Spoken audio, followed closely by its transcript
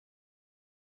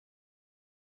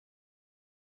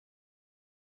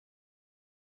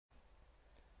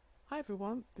Hi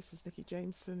everyone, this is Nikki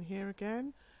Jameson here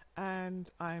again, and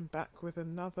I'm back with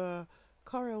another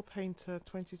Corel Painter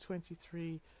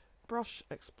 2023 brush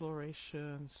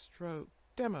exploration stroke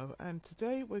demo, and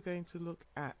today we're going to look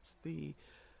at the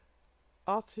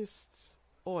Artist's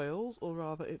Oils, or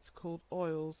rather it's called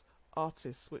Oils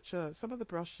Artists, which are some of the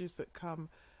brushes that come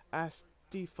as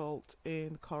default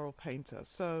in Corel Painter.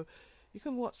 So you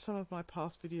can watch some of my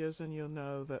past videos and you'll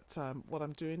know that what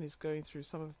I'm doing is going through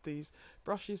some of these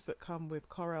brushes that come with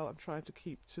Corel. I'm trying to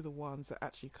keep to the ones that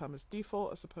actually come as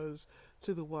default as opposed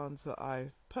to the ones that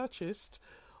I've purchased,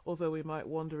 although we might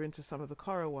wander into some of the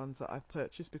Corel ones that I've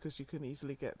purchased because you can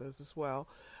easily get those as well.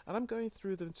 And I'm going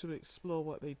through them to explore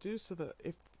what they do so that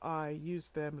if I use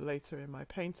them later in my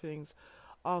paintings,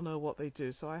 I'll know what they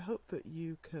do. So I hope that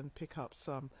you can pick up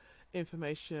some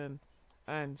information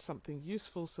and something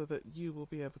useful so that you will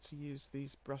be able to use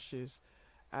these brushes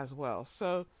as well.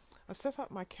 So I've set up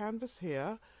my canvas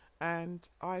here, and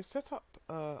I've set up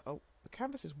the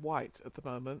canvas is white at the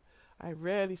moment. I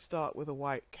rarely start with a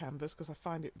white canvas because I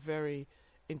find it very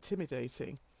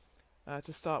intimidating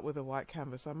to start with a white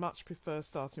canvas. I much prefer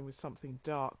starting with something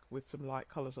dark with some light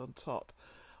colors on top,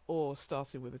 or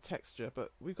starting with a texture,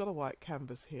 but we've got a white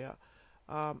canvas here.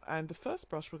 And the first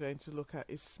brush we're going to look at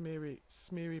is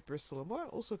Smeary Bristle. And what I'm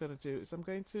also going to do is I'm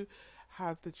going to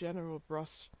have the general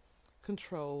brush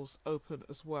controls open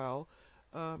as well,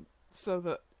 so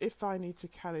that if I need to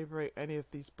calibrate any of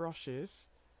these brushes,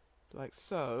 like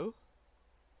so,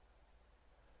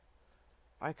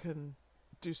 I can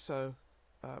do so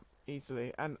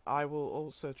easily. And I will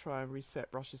also try and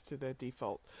reset brushes to their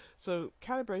default. So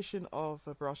calibration of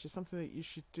a brush is something that you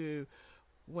should do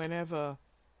whenever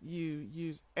you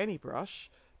use any brush,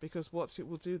 because what it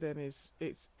will do then is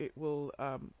it will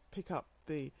pick up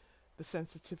the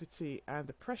sensitivity and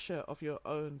the pressure of your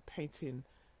own painting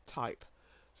type.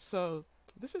 So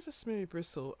this is a Smeary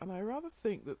Bristle, and I rather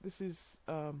think that this is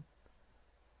either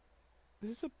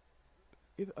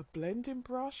a blending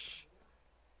brush.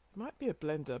 It might be a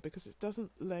blender because it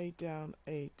doesn't lay down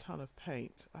a ton of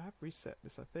paint. I have reset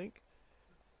this, I think.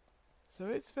 So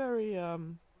it's very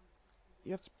you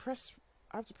have to press.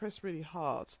 I have to press really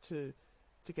hard to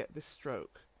get this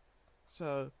stroke.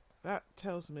 So that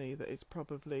tells me that it's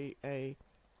probably a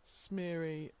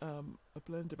smeary a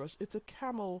blender brush. It's a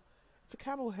camel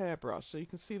hair brush. So you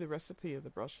can see the recipe of the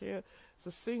brush here. It's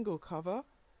a single cover,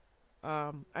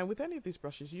 and with any of these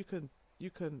brushes you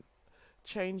can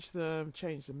change them,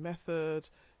 change the method,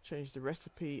 change the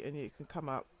recipe, and you can come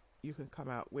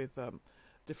out with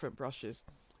different brushes.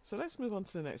 So let's move on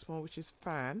to the next one, which is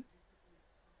Fan.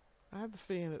 I have the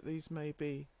feeling that these may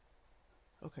be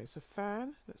okay. So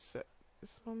Fan, let's set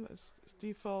this one as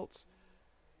default.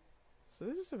 So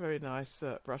this is a very nice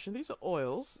brush, and these are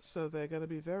oils, so they're going to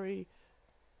be very,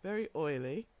 very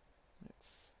oily.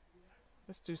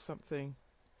 Let's do something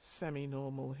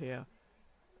semi-normal here.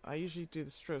 I usually do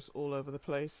the strokes all over the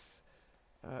place,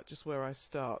 just where I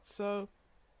start. So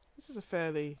this is a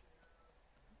fairly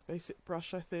basic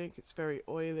brush. I think it's very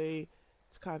oily.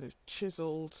 It's kind of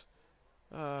chiseled.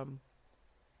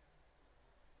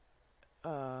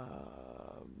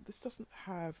 This doesn't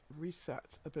have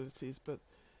reset abilities, but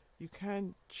you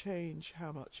can change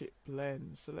how much it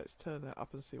blends. So let's turn that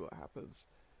up and see what happens.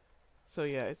 So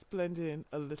yeah, it's blending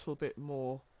a little bit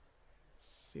more.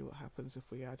 See what happens if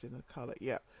we add in a color.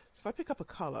 Yeah, so if I pick up a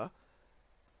color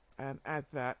and add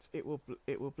that, it will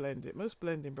blend it. Most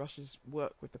blending brushes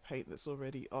work with the paint that's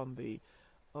already on the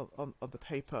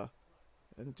paper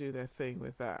and do their thing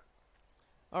with that.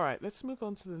 Alright, let's move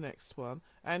on to the next one.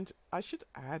 And I should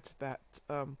add that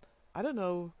I don't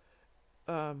know,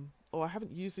 or I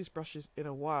haven't used these brushes in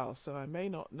a while, so I may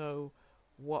not know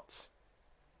what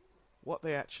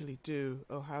they actually do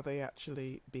or how they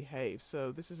actually behave.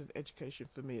 So this is an education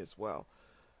for me as well.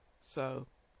 So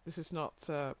this is not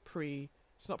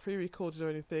it's not pre-recorded or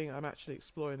anything. I'm actually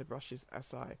exploring the brushes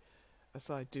as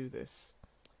I do this.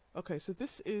 Okay, so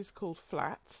this is called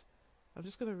Flat. I'm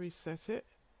just going to reset it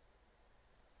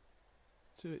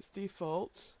to its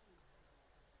default.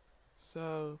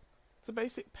 So it's a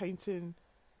basic painting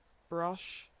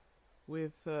brush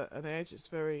with an edge. It's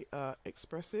very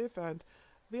expressive, and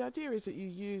the idea is that you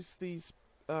use these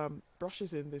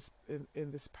brushes in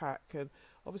this pack, and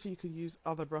obviously you can use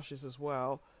other brushes as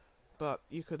well, but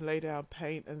you can lay down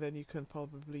paint, and then you can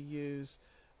probably use,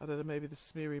 I don't know, maybe the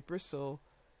Smeary Bristle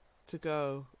to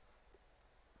go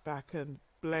back and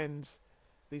blend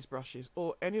these brushes,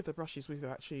 or any of the brushes we've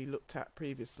actually looked at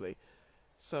previously.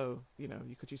 So, you know,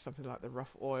 you could use something like the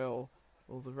rough oil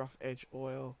or the rough edge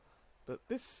oil, but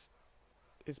this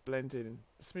is blending.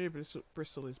 The Smeary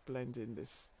Bristle is blending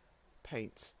this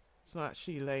paint. It's not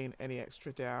actually laying any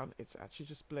extra down. It's actually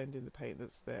just blending the paint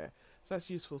that's there. So that's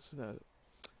useful to know.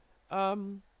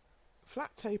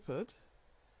 Flat tapered,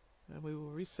 and we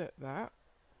will reset that.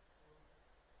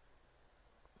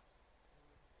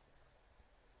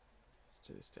 Let's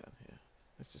do this down here.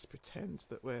 Let's just pretend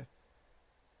that we're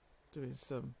doing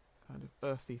some kind of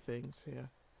earthy things here.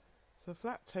 So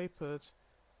flat tapered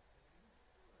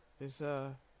is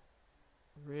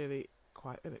really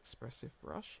quite an expressive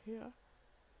brush here.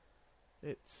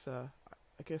 It's I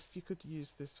guess you could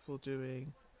use this for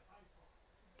doing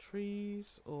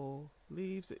trees or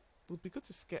leaves. It would be good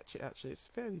to sketch it actually. It's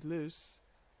fairly loose.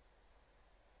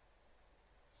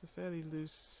 It's a fairly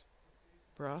loose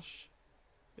brush.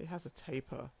 It has a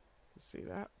taper, you see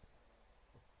that?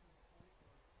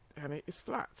 And it is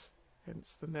flat,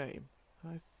 hence the name.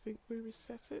 I think we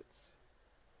reset it.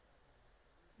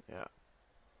 Yeah.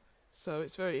 So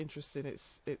it's very interesting.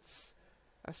 It's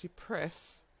as you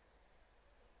press,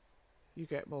 you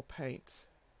get more paint.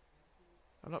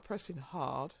 I'm not pressing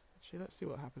hard. Actually, let's see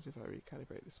what happens if I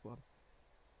recalibrate this one.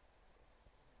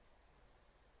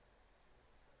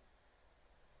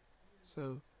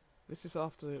 So this is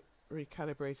after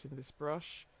recalibrating this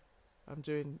brush. I'm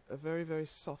doing a very, very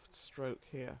soft stroke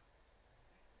here.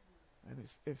 And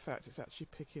it's, in fact, it's actually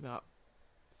picking up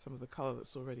some of the colour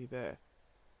that's already there.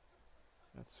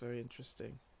 That's very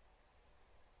interesting.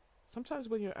 Sometimes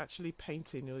when you're actually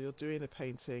painting or you're doing a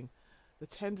painting, the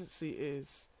tendency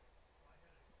is,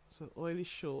 so oily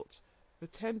short, the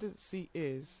tendency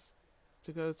is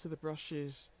to go to the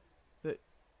brushes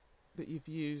that you've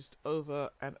used over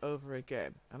and over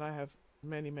again. And I have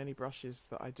many, many brushes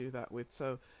that I do that with,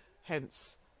 so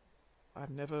hence I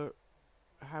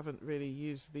haven't really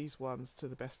used these ones to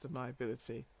the best of my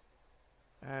ability.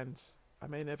 And I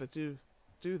may never do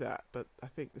that, but I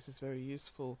think this is very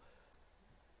useful,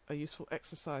 a useful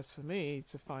exercise for me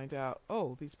to find out,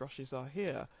 oh, these brushes are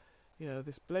here. You know,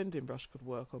 this blending brush could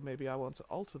work, or maybe I want to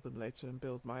alter them later and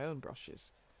build my own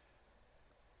brushes.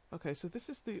 Okay, so this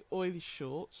is the oily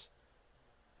short.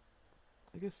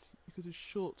 I guess you could do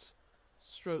short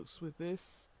strokes with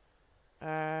this.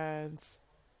 And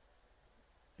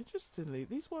interestingly,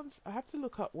 these ones, I have to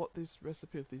look up what this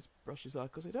recipe of these brushes are,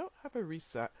 because they don't have a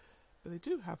reset, but they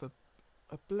do have a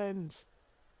blend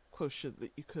quotient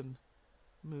that you can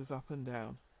move up and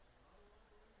down.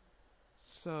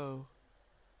 So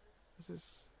this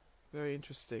is very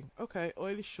interesting. Okay,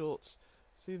 oily shorts,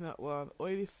 seen that one.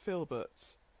 Oily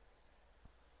filberts,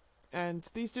 and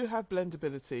these do have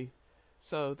blendability.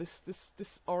 So this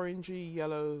orangey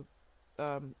yellow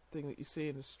thing that you see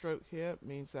in the stroke here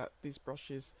means that these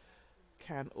brushes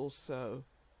are also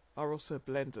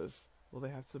blenders, or they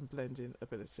have some blending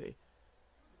ability.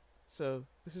 So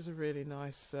this is a really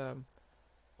nice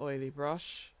oily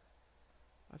brush.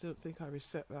 I don't think I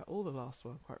reset that or the last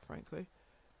one, quite frankly.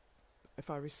 If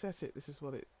I reset it, this is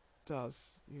what it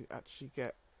does. You actually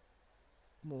get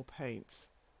more paint.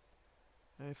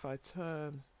 And if I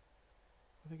turn,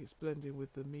 I think it's blending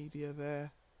with the media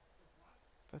there.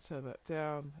 If I turn that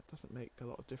down, it doesn't make a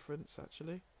lot of difference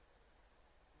actually.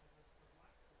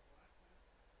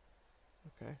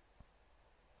 Okay.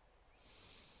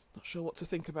 Not sure what to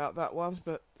think about that one,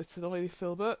 but it's an oily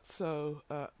filbert, so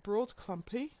broad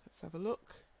clumpy. Let's have a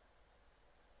look.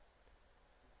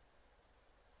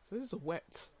 So this is a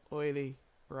wet, oily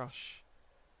brush.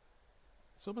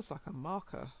 It's almost like a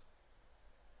marker.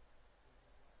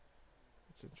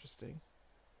 It's interesting.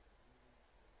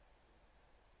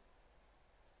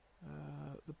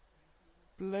 The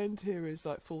blend here is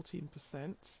like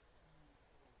 14%.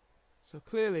 So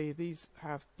clearly these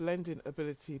have blending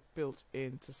ability built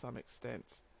in to some extent.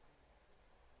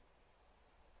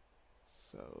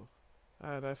 So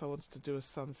I don't know if I wanted to do a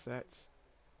sunset.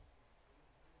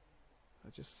 I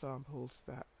just sampled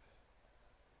that.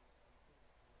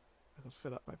 I can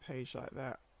fill up my page like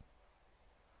that.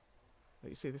 But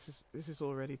you see, this is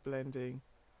already blending.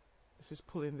 This is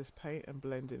pulling this paint and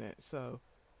blending it. So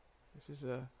this is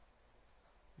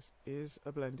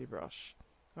a blendy brush.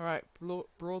 All right,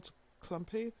 broad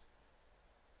clumpy.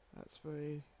 That's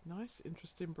very nice,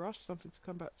 interesting brush. Something to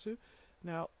come back to.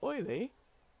 Now oily.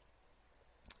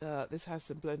 This has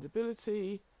some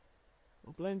blendability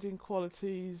or blending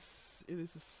qualities. It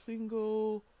is a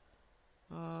single.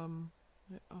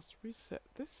 Let us reset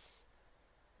this.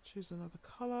 Choose another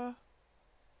color,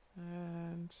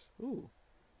 and ooh,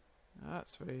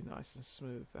 that's very nice and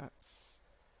smooth.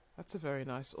 That's a very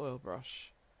nice oil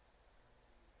brush.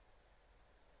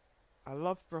 I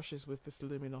love brushes with this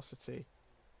luminosity.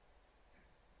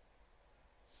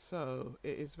 So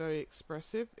it is very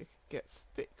expressive. It gets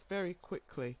thick very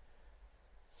quickly.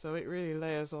 So it really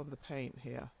layers on the paint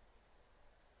here.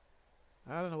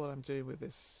 I don't know what I'm doing with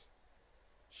this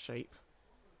shape,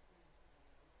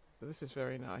 but this is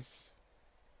very nice.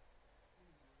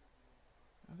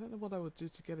 I don't know what I would do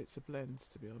to get it to blend,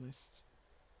 to be honest.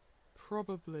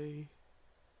 Probably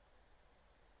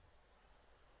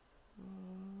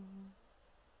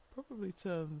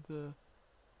turn the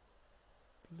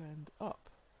blend up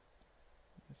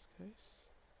in this case.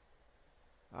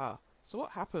 So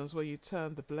what happens when you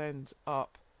turn the blend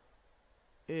up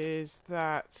is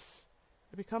that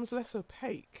it becomes less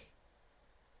opaque.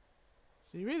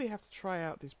 So you really have to try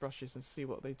out these brushes and see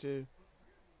what they do.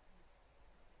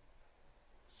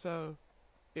 So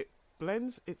it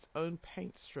blends its own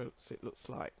paint strokes, it looks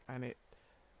like, and it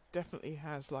definitely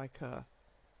has like a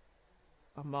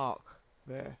mark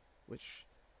there, which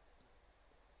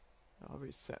I'll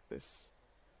reset this.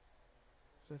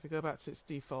 So if we go back to its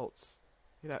defaults,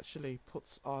 it actually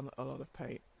puts on a lot of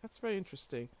paint. That's very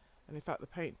interesting. And in fact, the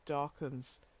paint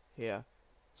darkens here.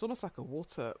 It's almost like a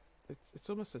water, it's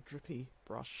almost a drippy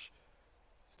brush.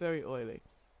 It's very oily.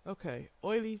 Okay,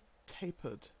 oily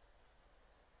tapered.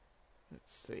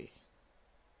 Let's see.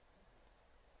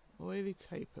 Oily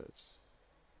tapered.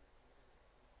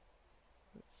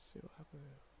 Let's see what happens.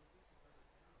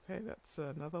 Okay, that's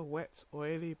another wet,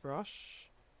 oily brush,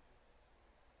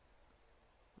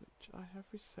 which I have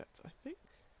reset, I think.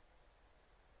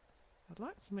 I'd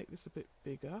like to make this a bit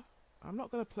bigger. I'm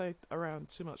not going to play around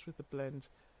too much with the blend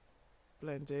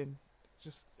in,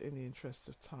 just in the interest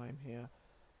of time here.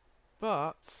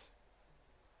 But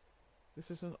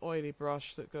this is an oily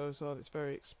brush that goes on, it's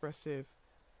very expressive.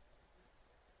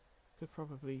 Could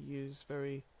probably use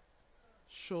very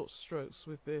short strokes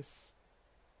with this,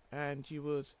 and you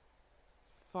would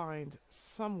find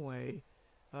some way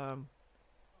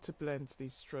to blend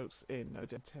these strokes in. No,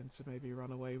 don't tend to maybe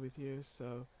run away with you,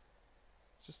 so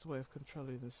it's just a way of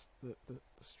controlling this, the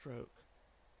stroke.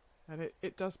 And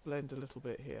it does blend a little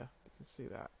bit here, you can see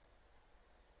that.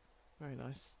 Very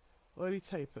nice. Oily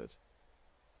tapered.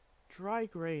 Dry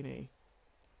grainy.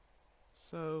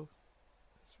 So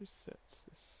let's reset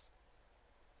this.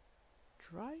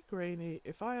 Dry grainy,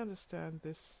 if I understand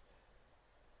this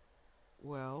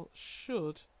well,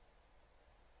 should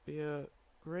be a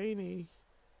grainy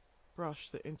brush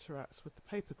that interacts with the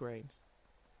paper grain.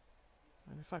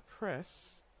 And if I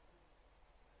press,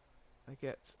 I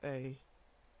get a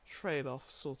trail off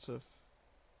sort of.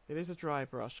 It is a dry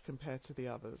brush compared to the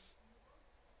others.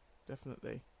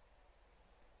 Definitely.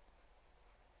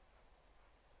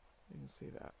 You can see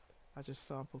that. I just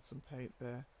sampled some paint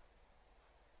there.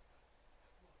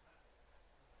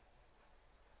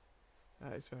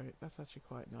 That's actually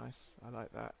quite nice. I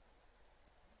like that.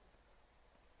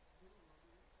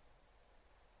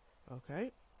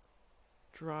 Okay.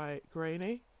 Dry,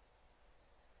 grainy.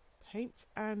 Paint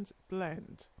and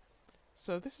blend.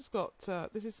 So this has got,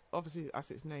 this is obviously,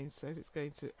 as its name says, it's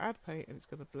going to add paint and it's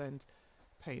going to blend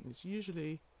paint. It's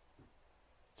usually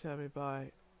determined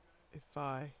by,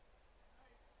 there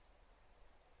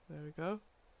we go.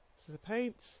 This is a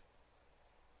paint.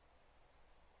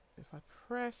 If I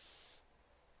press,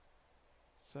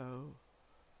 so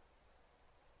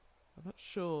I'm not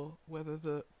sure whether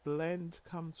the blend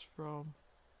comes from,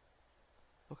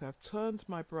 okay, I've turned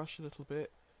my brush a little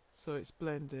bit so it's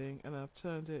blending, and I've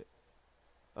turned it,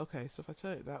 okay, so if I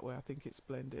turn it that way I think it's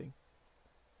blending,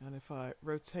 and if I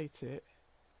rotate it,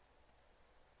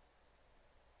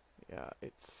 yeah,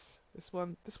 it's this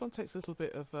one takes a little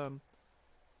bit of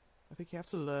I think you have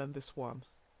to learn this one,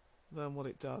 learn what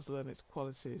it does, learn its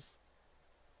qualities.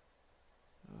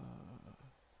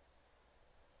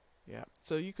 Yeah,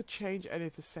 so you could change any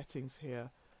of the settings here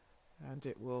and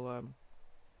it will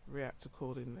react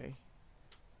accordingly.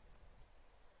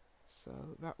 So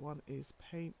that one is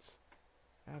paint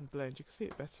and blend. You can see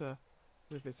it better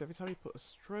with this. Every time you put a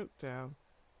stroke down,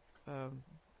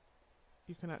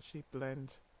 you can actually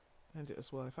blend it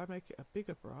as well. If I make it a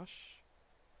bigger brush,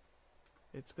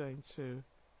 it's going to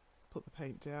put the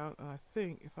paint down, and I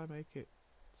think if I make it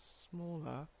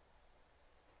smaller,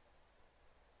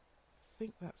 I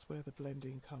think that's where the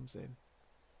blending comes in.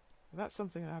 And that's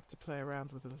something I have to play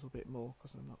around with a little bit more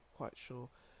because I'm not quite sure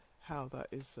how that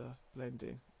is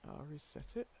blending. I'll reset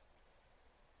it.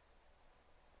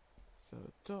 So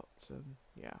dot, and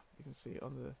yeah, you can see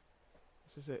on the,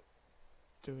 this is it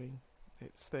doing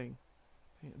its thing.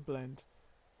 Paint and blend.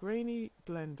 Grainy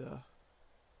blender.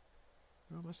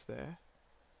 We're almost there.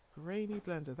 Grainy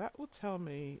blender. That will tell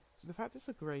me, the fact it's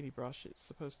a grainy brush, it's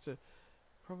supposed to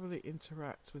probably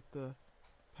interact with the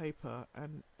paper,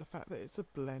 and the fact that it's a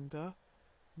blender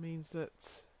means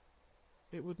that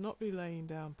it would not be laying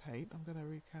down paint. I'm going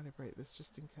to recalibrate this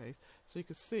just in case. So you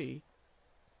can see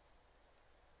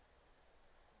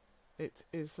It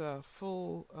is a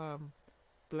full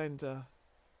blending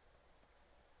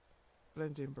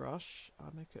brush.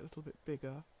 I'll make it a little bit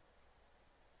bigger.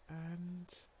 And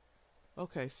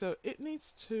okay, so it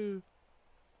needs to,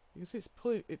 you can see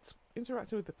it's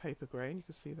interacting with the paper grain, you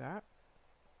can see that.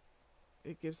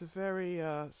 It gives a very,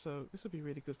 so this would be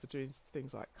really good for doing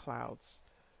things like clouds.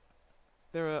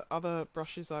 There are other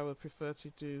brushes I would prefer to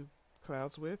do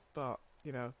clouds with, but,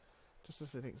 you know, just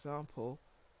as an example.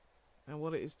 And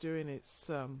what it is doing, it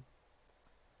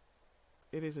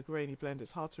is a grainy blend.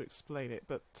 It's hard to explain it,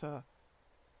 but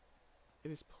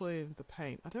it is pulling the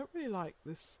paint. I don't really like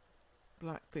this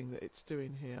black thing that it's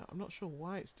doing here. I'm not sure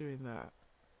why it's doing that.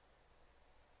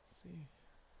 Let's see.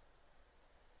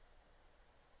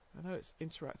 I know it's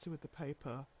interacting with the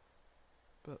paper,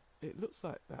 but it looks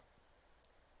like that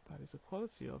is the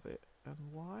quality of it. And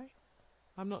why?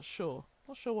 I'm not sure.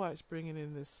 Not sure why it's bringing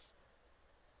in this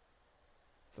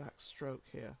black stroke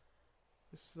here.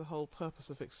 This is the whole purpose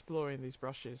of exploring these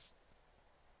brushes.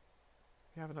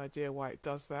 If you have an idea why it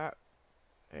does that,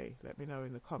 hey, let me know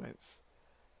in the comments.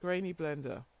 Grainy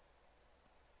blender.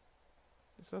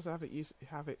 This does have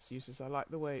its uses. I like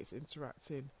the way it's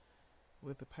interacting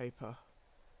with the paper.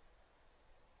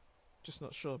 Just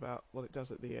not sure about what it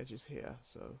does at the edges here,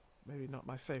 so maybe not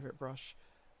my favourite brush.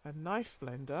 A knife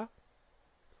blender.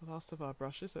 The last of our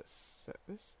brushes. Let's set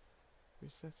this.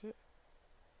 Reset it.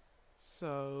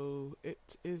 So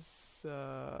it is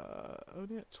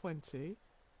only at 20.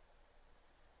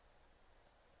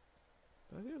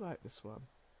 But I do like this one.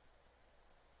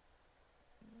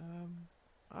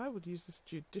 I would use this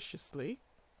judiciously.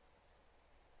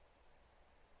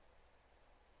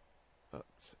 But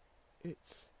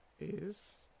it's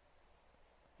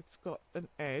got an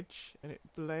edge and it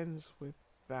blends with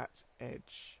that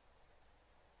edge.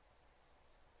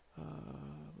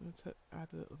 I'm going to add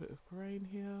a little bit of grain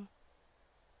here.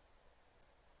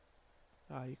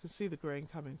 You can see the grain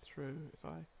coming through if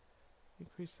I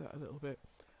increase that a little bit.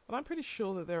 And I'm pretty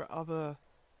sure that there are other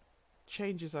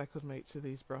changes I could make to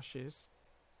these brushes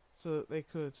so that they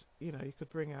could, you know, you could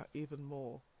bring out even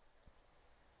more.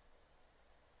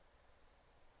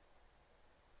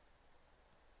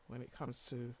 When it comes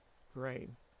to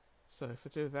grain. So if I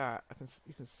do that,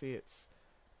 you can see it's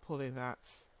pulling that.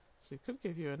 So it could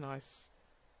give you a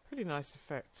pretty nice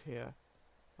effect here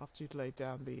after you'd laid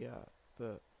down the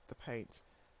paint.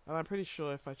 And I'm pretty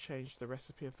sure if I change the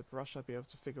recipe of the brush, I'll be able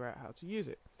to figure out how to use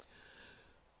it.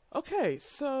 Okay,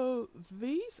 so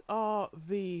these are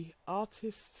the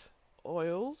artist's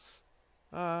oils.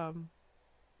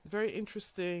 Very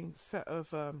interesting set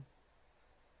of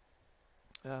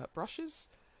brushes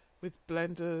with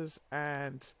blenders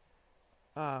and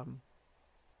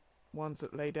ones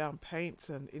that lay down paint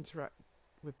and interact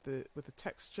with the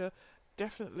texture.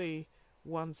 Definitely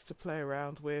ones to play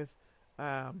around with,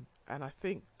 and I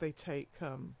think they take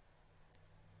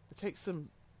some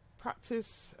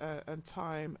practice and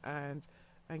time and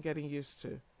getting used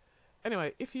to.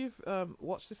 Anyway, if you've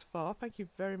watched this far, thank you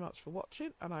very much for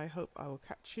watching, and I hope I will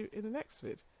catch you in the next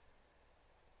vid.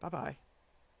 Bye bye.